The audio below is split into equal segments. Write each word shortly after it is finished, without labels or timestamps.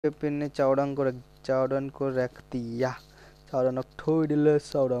Papin ने चावड़न को रख दिया। चावड़न थोड़ी दिले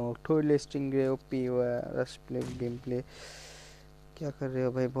चावड़न थोड़ी स्टिंगरे ओपी हुआ रश प्ले गेम प्ले। क्या कर रहे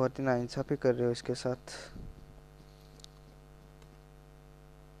हो भाई? बहुत ही नाइंसाफी कर रहे हो इसके साथ।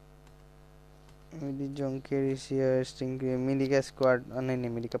 मेरी जोंकेरी शेयर स्टिंगरे मिली का स्क्वाड नहीं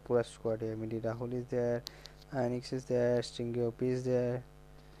मिली का पूरा स्क्वाड है। मेरी Rahul is there, आनिक्स is there, stingray OP is there.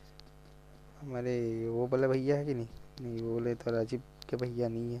 हमारे वो बोले भैया है कि नहीं वो बोले तो राजीव के भैया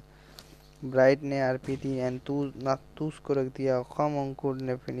नहीं है। ब्राइट ने आरपीटी एंड तू उसको रख दिया। खम अंकुर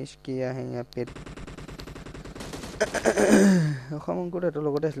ने फिनिश किया है यहाँ पे। खम अंकुर तो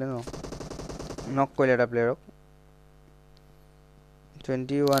लोगों ने न नॉक कर लिया प्लेयर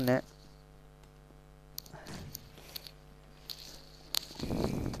 21 है।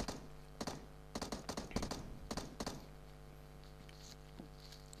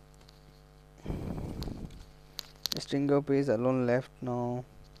 स्ट्रिंगर पे इज अलोन लेफ्ट नाउ।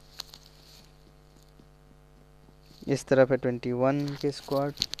 इस तरफ है 21 के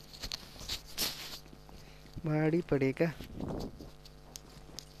स्क्वाड। भारी पड़ेगा।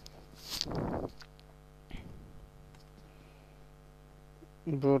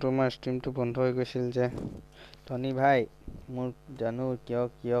 ब्रो तुम्हारा स्ट्रीम तो बंद हो गई जे टनी भाई मोर जानू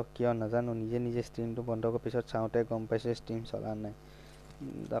क्यों नाजानो निजे निजे स्ट्रीम तो बंद कर पिছত चाওঁতে গম পাইছে स्ट्रीम चला নাই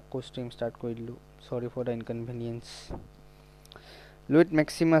আকৌ स्ट्रीम स्टार्ट কৰি দিলো sorry for the inconvenience. लुइट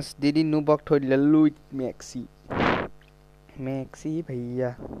Maximus दीदी नु बक थৈ दिले। लुइट मैक्सी भैया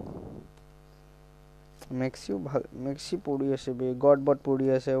मैक्सी पड़ी আছে बे गॉड बट पड़ी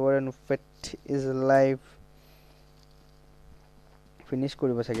আছে वरन फेट इज लाइव फिनिश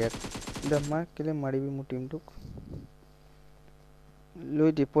কৰিব চাগে দমা কেলে মাৰিবি মোৰ টিমটোক।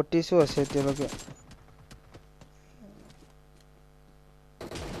 লুইট 25 আছে তেলকে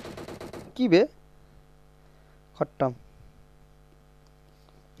কি বে खत्म।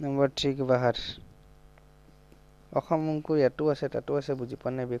 नंबर 3 के बाहर অসম অংকুৰ ইয়াতো আছে তাতো আছে বুজি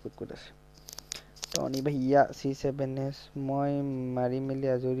পোৱা নাই বে কুত আছে। টনি भैया C7S মই মাৰি মেলি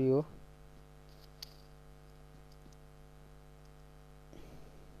আজৰি অ।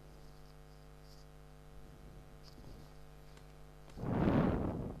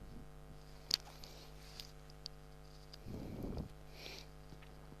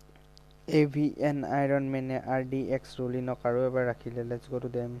 AVN Iron Man RDX रोलिनो कारो एबार रखिले। Let's go to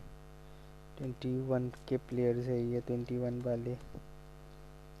them. 21 के प्लेयर्स है ये 21 वाले।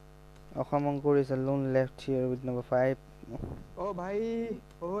 अखम अंकुर is alone left here with number 5। ओ भाई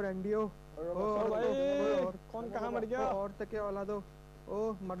ओ रंडियो ओ भाई और कौन कहां मर गया? और तक के औलादो ओ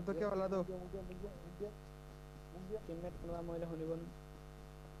मर्द के औलादो टीममेट कोनवा मोइले होनिबन।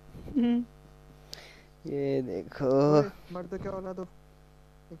 ये देखो मर्द के औलादो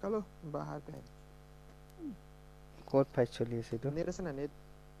निकालो बाहर पे। कोड फाइट चली है तो नेट से ना नेट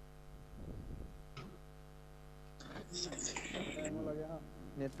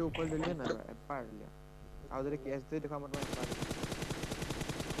नेट तो ऊपर ले लिया ना पार लिया और जरे कैश दे दिखा मत पार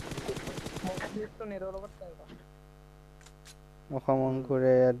नेट तो नेट লগত টাইপা অসম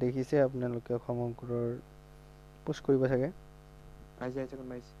অংকুৰে দেখিছে আপোনালোকে অসম অংকুৰৰ পুশ কৰিব চাগে। আই যাই কোন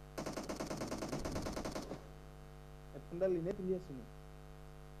মাইছ এফন্ডা লিনে পিলি আছে নি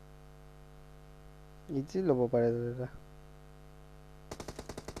ইজি ল'ব পাৰে দাদা।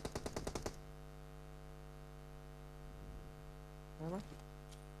 হামা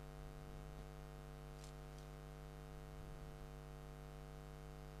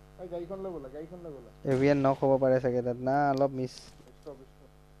আই গাইখন লৈ গলা এভিয়ান নক হ'ব পাৰে চাগে তাত না অলপ মিছ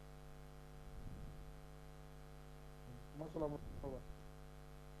মছলা হ'ব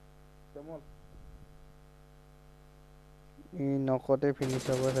কেমন ই নকতে ফিনিশ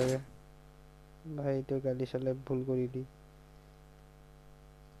হ'ব চাগে। ভাই তো গালি চলে ভুল কৰি দি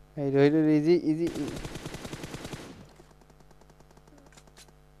এই ইজি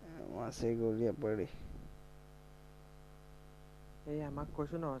মাসে গলিয়া পড়ে। এই আমাক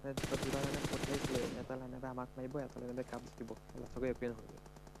কৈছো ন তাই দুটা লাইনে পঠাইছিলে এটা লাইনে আমাক মাৰিব এটা লাইনে কাপ দিব লাষ্টকে এপেন হৈ গ'ল।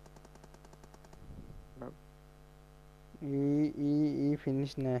 ই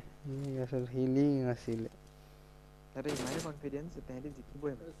ফিনিশ নাই ই আসল হিলিং আছিল। আরে ইমানে কনফিডেন্স তেহেঁতি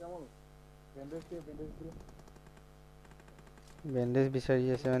জিকিবই কেমন বেন্ডেজ বিচাৰি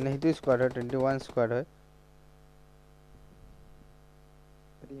আছে মানে সেইটো স্কোৱাড হয় 21 স্কোৱাড হয়।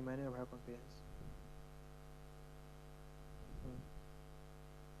 আরে ইমানে অভাৰ কনফিডেন্স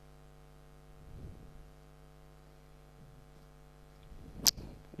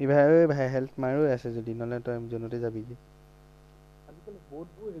ভাই হেল্থ মাৰো আছে যদি নলে তই জনতে যাবি কি আজিকালি বহুত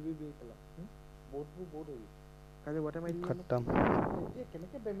হেভি বে খেলা বহুত হেভি কালি ওয়াটার মাইল খতম এই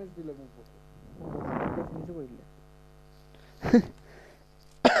কেনেকে ড্যামেজ দিলে মোক বহুত ফিনিশ কৰি দিলে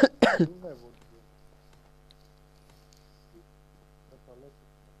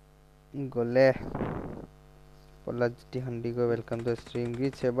গলে পল্লাজ্যোতি Handiqui welcome to stream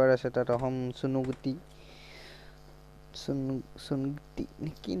greet Saber আছে তাত অহম সুনুগুটি সুনুগুটি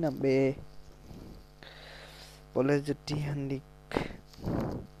কি নাবে পল্লাজ্যোতি সন্দিক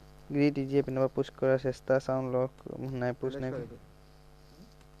গ্ৰীট ইজিয়ে পিনবা পুশ কৰাৰ চেষ্টা চাউণ্ড লক নাই পুশ নাই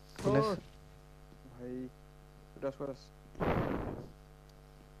ভাই উদাস কৰাস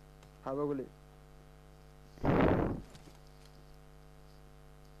খাব গলি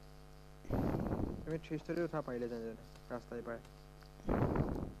আমি 3 ষ্টৰি উঠা পাইলে জানে ৰাস্তাই পায়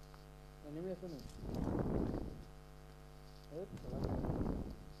এনিমি আছে নি এই পিং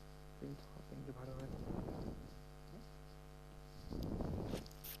ভালো হয়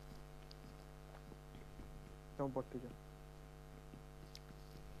তো পড়তে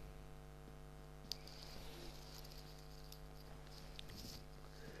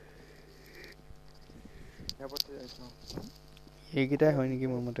যা পড়তে যাইছো এইকেইটাই হয় নেকি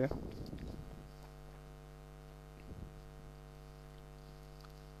মোৰ মতে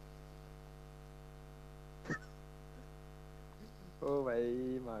ओ भाई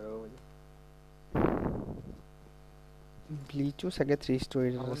मारो मुझे ब्लीचो सगे 3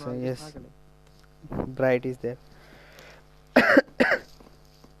 stories আছে yes bright is there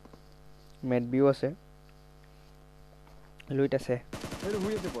med view আছে লুইট আছে এর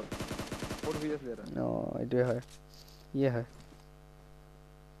হুই আছে বল ওর হুই আছে এরা নো এটাই হয় ये है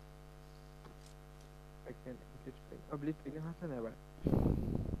आई कैन ब्लीच पे अब ब्लीच पे कहां से ना भाई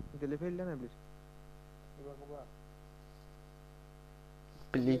दिले फेल ना ब्लीच এবার কবা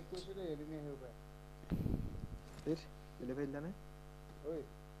ब्लीच কোশলে এডিনে হবে फिर दिले फेल ना ওই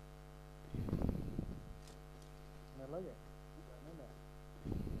না লাগে জানে না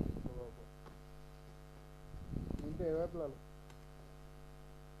বাবা নিতে এবার প্লাল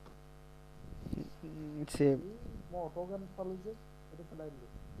से মো অটোগান চালু যে এটা চলাই দিল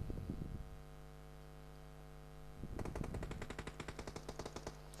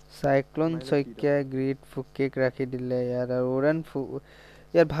সাইক্লোন সৈক্যা গ্রিড ফুকেক রাখি দিলে यार আর ওরান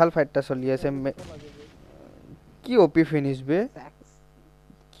यार ভাল ফাইটটা চলি আছে কি ওপি ফিনিশ বে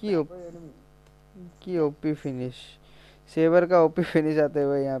की ओपी फिनिश सेवर का ओपी फिनिश आते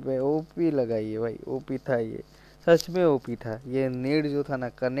हुए यहाँ पे ओपी लगाइए भाई ओपी था ये सच में ओपी था ये नीड जो था ना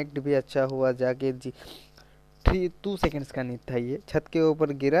कनेक्ट भी अच्छा हुआ जाके जी 2 सेकंड्स का नीड था ये छत के ऊपर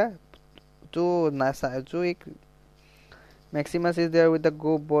गिरा जो एक Maximus is there with the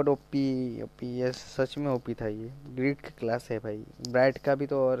go board OP OP ये सच में ओपी था ये ग्रिड की क्लास है भाई ब्राइट का भी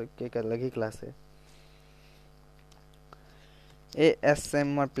तो और एक अलग ही क्लास है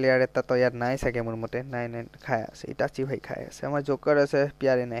ASMR প্লেয়াৰ এটা তৈয়াৰ নাই চাগে মোৰ মতে নাই খাই আছে ইটাচি ভাই খাই আছে আমাৰ জোকাৰ আছে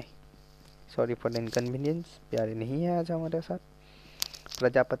प्यारे नहीं सॉरी फॉर द इनकन्वीनियंस प्यारे नहीं है आज हमारे साथ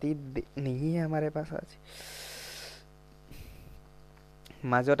प्रजापति नहीं है हमारे पास आज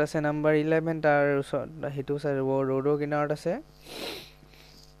মাজত আছে নাম্বাৰ 11 তাৰ হেতু স্যাৰ ৰোডৰ কিনাৰত আছে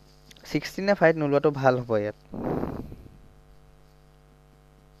 16 ফাইট নোলোৱাটো ভাল হ'ব ইয়াত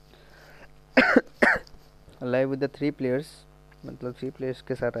लाइव विद द 3 प्लेयर्स मतलब 3 प्लेयर्स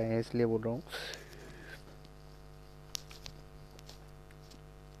के साथ आए हैं इसलिए बोल रहा हूँ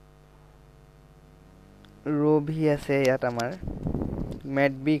रो भी ऐसे यार हमारे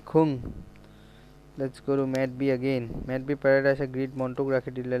might be खुंग let's go to might be again might be paradise grid मोंटोक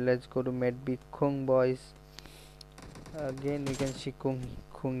रखे दिले let's go to might be खुंग boys again we can see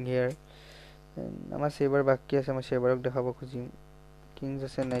खुंग here আমার সেভার বাকি আছে আমার সেভারক দেখাব খুঁজিম কিংস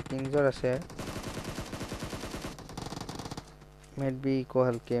আছে নাই কিংসৰ আছে Med B को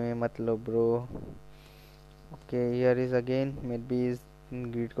हल्के में मत लो bro okay here is again Med B is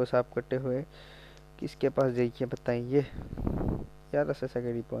grid को साफ करते हुए किसके पास जाइए बताइए यार ऐसे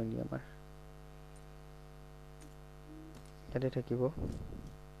सेकेंडरी पॉइंट हमार अरे ठकिबो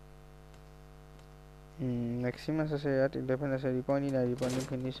मैक्सिमम से यार 11 से रिपॉइंट ना रिपॉइंट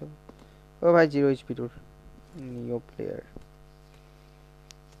फिनिश ओ भाई 0 एचपी टूर न्यू प्लेयर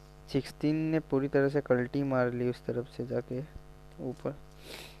 16 ने पूरी तरह से कल्टी मार ली उस तरफ से जाके ऊपर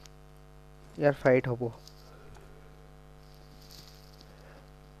यार फाइट हो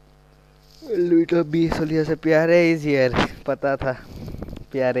लुइटा बी सोलिया से प्यारे इज हियर पता था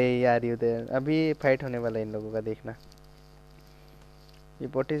प्यारे यार यू देयर अभी फाइट होने वाला है इन लोगों का देखना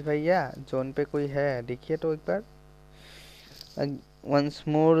रिपोर्टिस भैया जोन पे कोई है देखिए तो एक बार once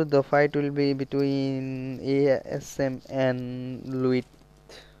more the fight will be between ASM and Luit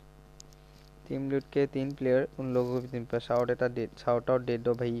team लूट के 3 प्लेयर उन लोगों को भी दिन पर शाउट आउट दे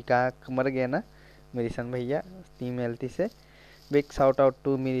दो भाई का मर गया ना मेरी सन भैया टीम एलटी से बिग शाउट आउट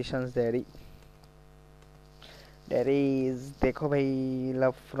टू मेरी सन्स डैडी टेरीज देखो भाई,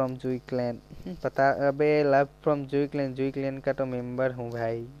 लव फ्रॉम जुई क्लैन। पता, अबे लव फ्रॉम जुई क्लैन का तो मेंबर हूँ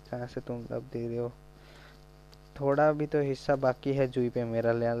भाई, कहाँ से तुम लव दे रहे हो? थोड़ा भी तो हिस्सा बाकी है जुई पे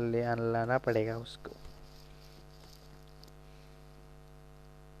मेरा, लाना पड़ेगा उसको।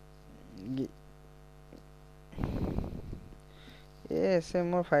 ये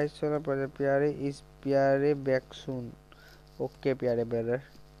SMO 516 पर प्यारे, इस प्यारे बैक सून। ओके प्यारे ब्रदर।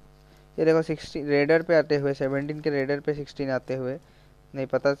 ये देखो 16 रेडर पे आते हुए, 17 के रेडर पे 16 आते हुए, नहीं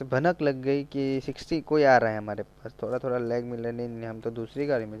पता से भनक लग गई कि 60 कोई आ रहा है हमारे पास। थोड़ा थोड़ा लैग मिल रहा है, नहीं हम तो दूसरी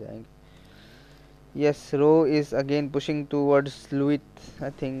गाड़ी में जाएंगे। Yes, row is again pushing towards लुइट।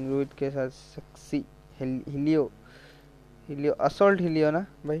 I think लुइट के साथ सक्सी हिलियो, असॉल्ट हिलियो ना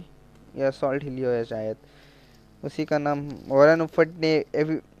भाई, ये असॉल्ट हिलियो है शायद, उसी का नाम। वॉरेन उफट ने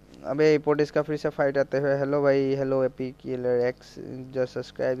अबे पोटिस का फिर से फाइट आते हुए। हेलो भाई, hello AP killer x, just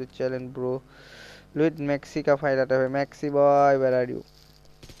subscribe the channel bro. लुइट maxi का फाइट आता हुए। Maxi boy where are you?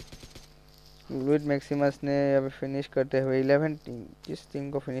 लुइट Maximus ने अभी फिनिश करते हुए 11 टीम, किस टीम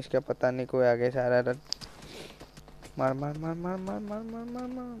को फिनिश किया पता नहीं, कोई आगे से आ रहा था। मार मार मार मार मार मार मार मार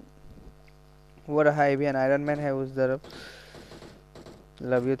मार। वो रहा भी एन आयरन मैन है उस तरफ।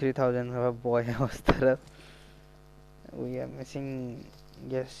 लव यू 3000 बॉय है उस तरफ। We are missing,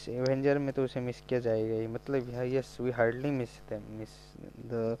 yes Avenger में तो उसे मिस किया जाएगा ही, मतलब yes we hardly miss them, miss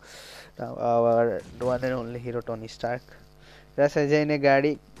the hour one and only hero Tony Stark. Rush Ajay ने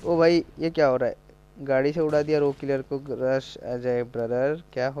गाड़ी, ओ भाई ये क्या हो रहा है, गाड़ी से उड़ा दिया रो किलर को। रश अजय ब्रदर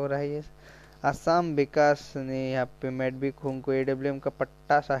क्या हो रहा है ये? आसाम विकास ने यहाँ पे मेड भी खून को AWM का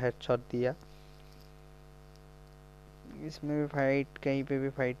पट्टा सा हेडशॉट दिया। इसमें भी फाइट, कहीं पे भी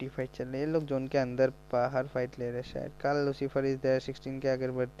फाइट ही फाइट चल रही है। लोग जोन के अंदर बाहर फाइट ले रहे हैं शायद। कल लूसीफर इज देयर 16 के आगे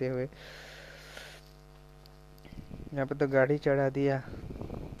बढ़ते हुए। यहाँ पे तो गाड़ी चढ़ा दिया।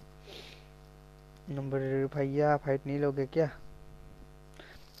 नंबर भैया फाइट नहीं लोगे क्या?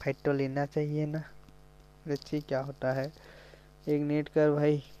 फाइट तो लेना चाहिए ना, अच्छी क्या होता है। एक नेट कर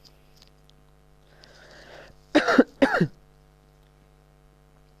भाई।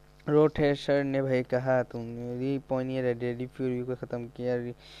 रोटेशर ने भाई कहा तुमने रिपोनी रेडी फ्यूरी को ख़त्म किया।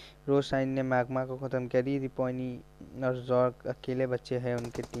 रोशाइन ने मैग्मा को ख़त्म किया। रिपोनी और जॉर्क अकेले बच्चे हैं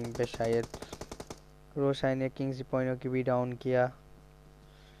उनके टीम पे शायद। रोशाइन ने किंग्स रिपोइनो की भी डाउन किया।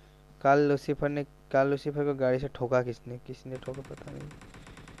 काल लूसीफर को गाड़ी से ठोका किसने ठोका पता नहीं।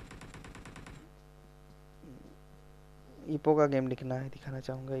 इपो का गेम दिखाना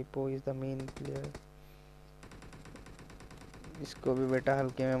चाहूँगा। Ipoh is the main player. इसको भी बेटा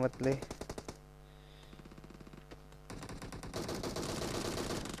हल्के में मत ले।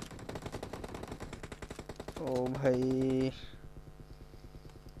 ओ भाई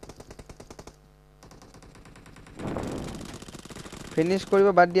ফিনিশ কৰিব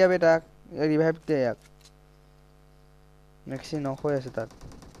বাদ দিয়া বেটাক, ৰিভাইভ দে ইয়াক। মেক্সি নখ হৈ আছে তাত।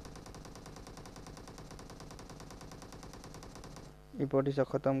 ইপটিছক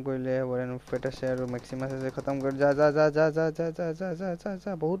খতম কৰিলে। ৱাৰেন ফেট আছে আৰু মেক্সিমাছ আছে, খতম कर जा जा जा जा जा जा जा जा जा जा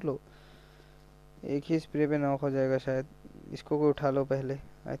जा। बहुत लो, एक ही स्प्रे पे नॉक हो जाएगा शायद। इसको कोई उठा लो पहले,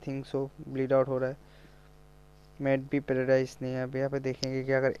 I think so. Bleed out हो रहा है। मेड भी पैराडाइज नहीं है। अब यहाँ पे देखेंगे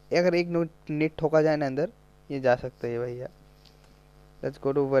कि अगर एक नेट ठोका जाए ना अंदर, ये जा सकता है भैया। लेट्स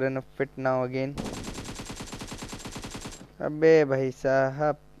गो टू वरन फिट नाउ अगेन। अबे भाई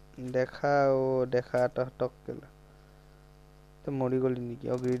साहब দেখা टक केला तो मरी गली निकी।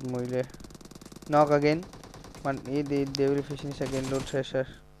 और grid मरिले। Knock again. they will finish again. Road Thrasher,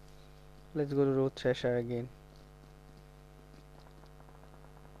 let's go to Road Thrasher again.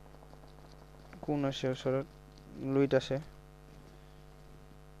 কোন আছে ওচৰত? লুইট আছে,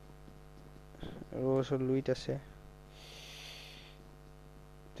 ওচৰত লুইট আছে।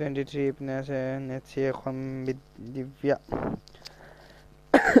 23 ইপিনে আছে। নেটচি এখন দিব্যা।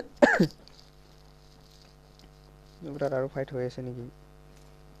 দুটাত আৰু ফাইট হৈ আছে নেকি?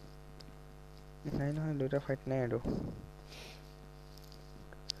 নাই নহয়, দুটা ফাইট নাই আৰু।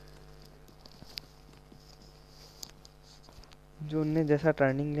 जो ने जैसा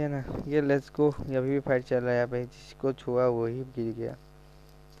टर्निंग लिया ना, ये लेट्स गो। ये अभी भी फाइट चल रहा है भाई, जिसको छुआ वही गिर गया।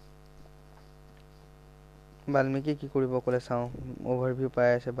 বাল্মীকি কি কৰিব ক'লে চাওঁ। অভাৰভিউ পাই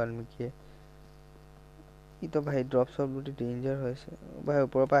আছে বাল্মীকিয়ে। ই তো ভাই ড্ৰপ শ্বট বুলি ডেঞ্জাৰ হৈছে ভাই।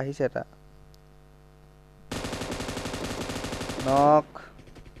 ওপৰৰ পৰা আহিছে এটা knock.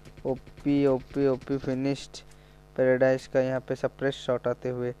 OP OP OP finished. Paradise का यहाँ पे सप्रेस शॉट आते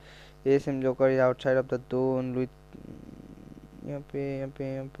हुए। SM joker outside of the zone. लुइट यहाँ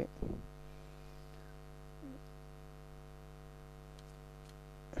पे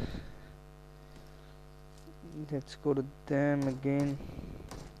let's go to them again.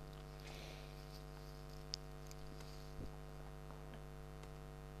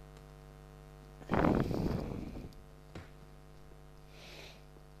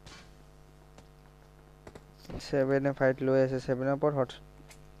 7 fight লৈ আছে 7 ওপৰত হট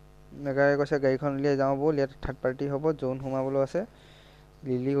মেগাৰে কৈছে গাড়ীখন উলিয়াই যাওঁ বল ইয়াত থাৰ্ড পাৰ্টি হ'ব জোন সোমাবলৈ আছে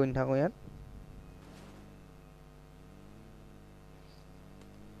লিলি গৈ থাকোঁ ইয়াত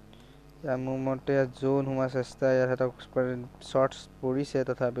মোৰ মতে জোন সোমা চেষ্টা ইয়াত এটা শ্বৰ্টছ পৰিছে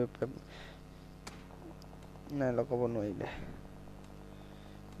তথাপি নাই লগাব নোৱাৰিলে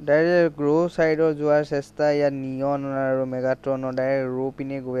ডাইৰেক্ট ৰো চাইডৰ যোৱাৰ চেষ্টা ইয়াত নিয়ন আৰু মেগাট্ৰনৰ ডাইৰেক্ট ৰো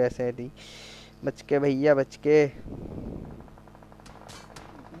পিনে গৈ আছে এটি বচকে ভैया বচকে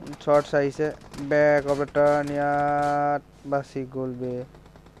শ্বৰ্টছ আহিছে বেক অফ টাৰ্ণ ইয়াত বাচি গ'ল বে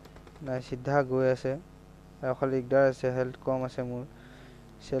নাই সিধা গৈ আছে অকল দিগদাৰ আছে হেল্থ কম আছে মোৰ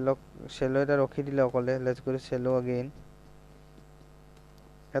চেলো এটা ৰখি দিলে অকলে লেটছ গো চেলো अगेन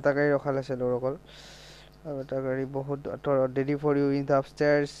এটা গাড়ী ৰখালে চেলোৰ অকল अब এটা गाड़ी बहुत ready for you in the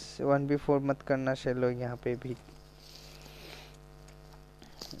upstairs 1v4 मत करना चलो यहाँ पे भी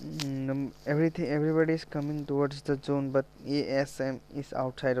everybody is coming towards the zone but ASM is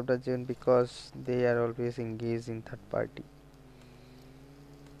outside of the zone because they are always engaged in third party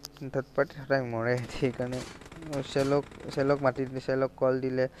time मोरे ठीक है सेलोक माटी सेलोक कॉल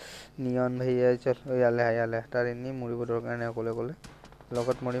दिले नियन भैया चल याले तार इन्नी मुड़ी बदर करने कोले कोले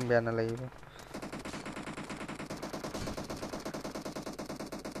लगत मरिम बेया ना লাগিব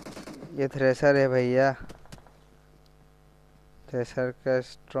ये थ्रेसर है भैया थ्रेसर का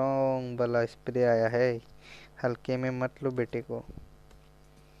स्ट्रॉन्ग वाला स्प्रे आया है हल्के में मत लो बेटे को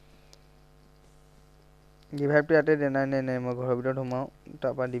गिभाइपটো আতে দেনা নাই মই ঘৰৰ ভিতৰত সোমাও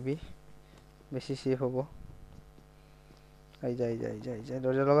টাপা দিবি বেছি সেফ হ'ব যাই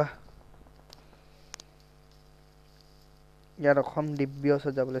দরজা লগা ইয়াৰ অসম দিব্য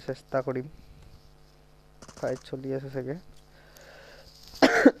সজাবলৈ চেষ্টা কৰিম ফাইট চলি আছে চাগে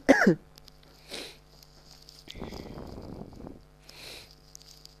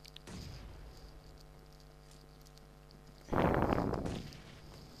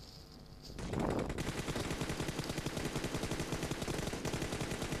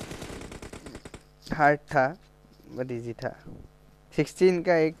हार्ड था बट इजी था 16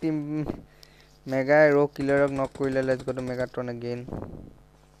 का एक टीम मेगा रो किलर नॉक करिले let's go to Megatron again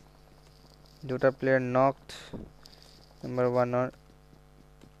दुटा प्लेयर नॉक्ड नंबर 1 और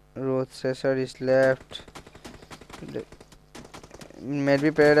रोड सेसर इज लेफ्ट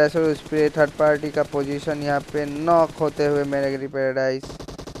मेरी पैराडाइज और उस पे थर्ड पार्टी का पोजीशन यहाँ पे नॉक होते हुए मेरी paradise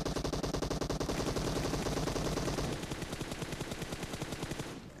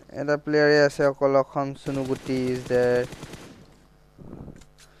The player is a Kolokam Sunuguti is there.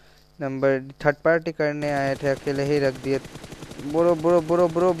 Number third party करने आए थे अकेले ही रख दिए ब्रो ओ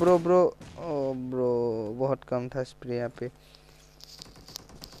ब्रो बहुत कम था स्प्रे यहाँ पे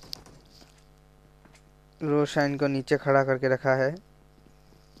रोशाइन को नीचे खड़ा करके रखा है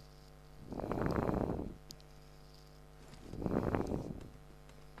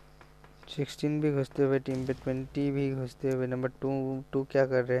सिक्सटीन भी घुसते हुए टीम पे 20 भी घुसते हुए नंबर 2 क्या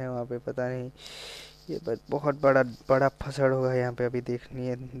कर रहे हैं वहाँ पे पता नहीं ये बहुत बड़ा फसड़ होगा यहाँ पे अभी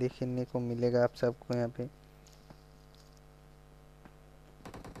देखने को मिलेगा आप सबको यहाँ पे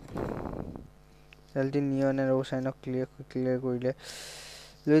जल्दी नियन और रोशाइन क्लियर करिले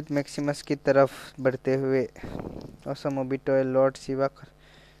लुइस मैक्सिमस की तरफ बढ़ते हुए Assam Obito Lord Shiva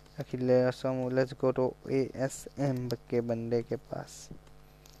रखिले Assam let's go to ASM के बंदे के पास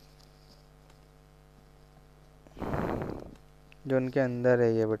जो उनके अंदर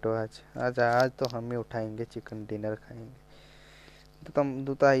है ये बेटो आज तो हम ही उठाएंगे चिकन डिनर खाएंगे तो तुम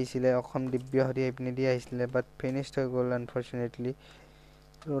दूता आइसिले अखम दिव्य हरि अपने दिया आइसिले बट फिनिश्ड हो गल अनफॉर्चुनेटली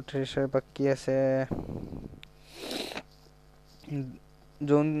रोटेशन बाकी আছে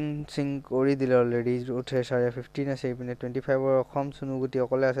जोन सिंह কৰি দিলে অলৰেডি रोटेशन 15 আছে ইপিনে 25 ৰ অখম সুনুগুটি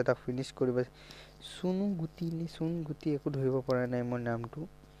অকলে আছে তা ফিনিশ কৰিব সুনুগুটি একো ধৰিব পৰা নাই মোৰ নামটো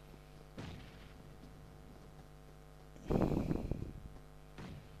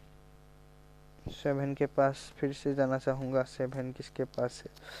सेवन के पास फिर से जाना चाहूँगा 7 किसके पास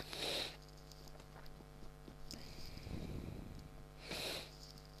है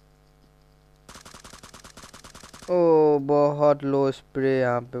ओ बहुत लो स्प्रे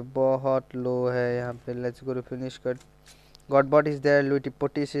यहाँ पे बहुत लो है यहाँ पे लेट्स गो टू फिनिश कर गॉडबॉट इज देयर लुटी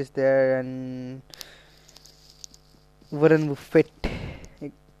पोटिस इज देयर एंड वरन बुफेट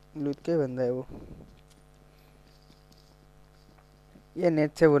एक लूट के बंदा है वो ये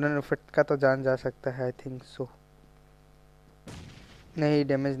नेट से वरन बुफेट का तो जान जा सकता है आई थिंक सो नहीं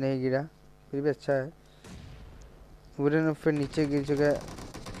डैमेज नहीं गिरा फिर भी अच्छा है वरन बुफेट नीचे गिर चुका है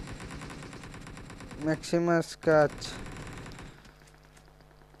मैक्सिमस का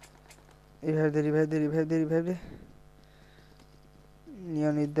revive they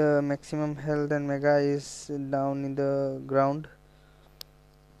Neon with the maximum health and Mega is down in the ground.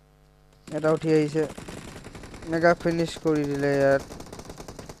 Get out here is a Mega finish kori dile yaar.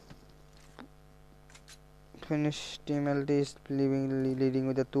 Finish. Team LT is leading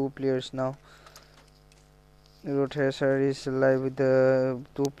with the 2 players now. Rotracer is alive with the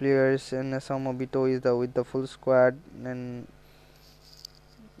 2 players and Samobito is with the full squad. And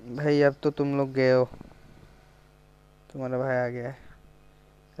भाई अब तो तुम लोग गए हो, तुम्हारा भाई आ गया है।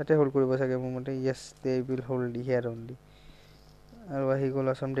 এতে হোল্ড কৰিব চাগে মোৰ মতে। Yes they will hold here only. আৰু আহি গ'ল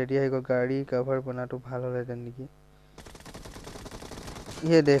আছাম ৰেডি আহি গ'ল। গাড়ী কভাৰ বনাটো ভাল হ'লেহেঁতেন নেকি।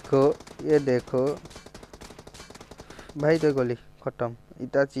 ये देखो भाई तो गोली खत्म।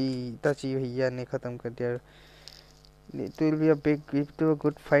 इताची भैया ने खत्म कर दिया। It will be a big, it will a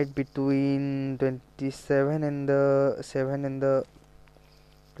good fight between 27 and the 7 and the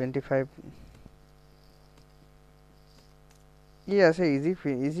 25. ये ऐसे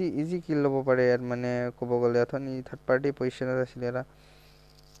इजी किल ল'ব পাৰে ইয়াত মানে ক'ব গ'লে। অথনি থাৰ্ড পাৰ্টি পজিশ্যনত আছিলে এটা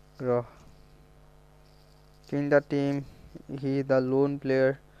ৰ in the team. He the lone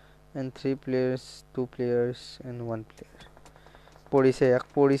player and 3 players, 2 players and 1 player.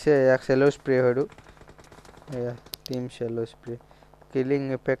 পৰিছে এক शेलो स्प्रे हरु या team shallow spray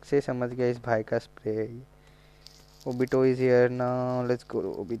killing effect से समझ गया इस भाई का स्प्रे है ये। Obito is here now, let's go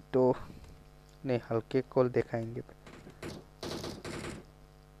Obito. नहीं हल्के कॉल दिखाएंगे।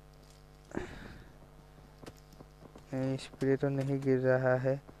 स्प्रे तो नहीं गिर रहा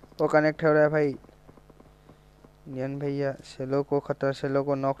है, वो कनेक्ट हो रहा है भाई। नियन भैया शेलो को खतर, शेलो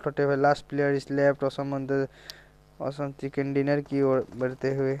को नॉक होते हुए। Last player is left. Awesome chicken dinner की ओर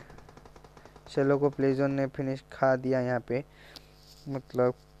बढ़ते हुए शेलो को प्लेजन ने फिनिश खा दिया यहाँ पे,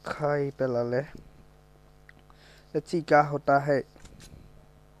 मतलब खा ही पेला ले। अच्छी क्या होता है।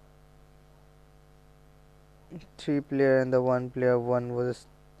 3 player and the 1 player, 1 was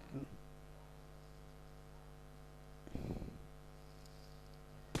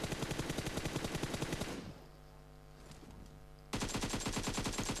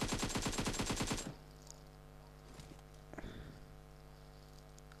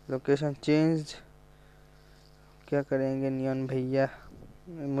location change. क्या करेंगे नियन भैया,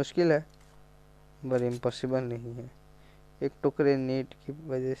 मुश्किल है पर इम्पॉसिबल नहीं है। एक टुकड़े नेट की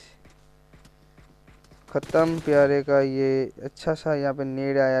वजह से ख़त्म प्यारे का। ये अच्छा सा यहाँ पे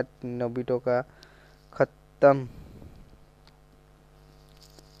नेट आया नोबिटो का। ख़त्म,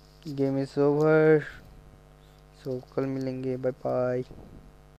 गेम इज़ ओवर। सो कल मिलेंगे, बाय बाय।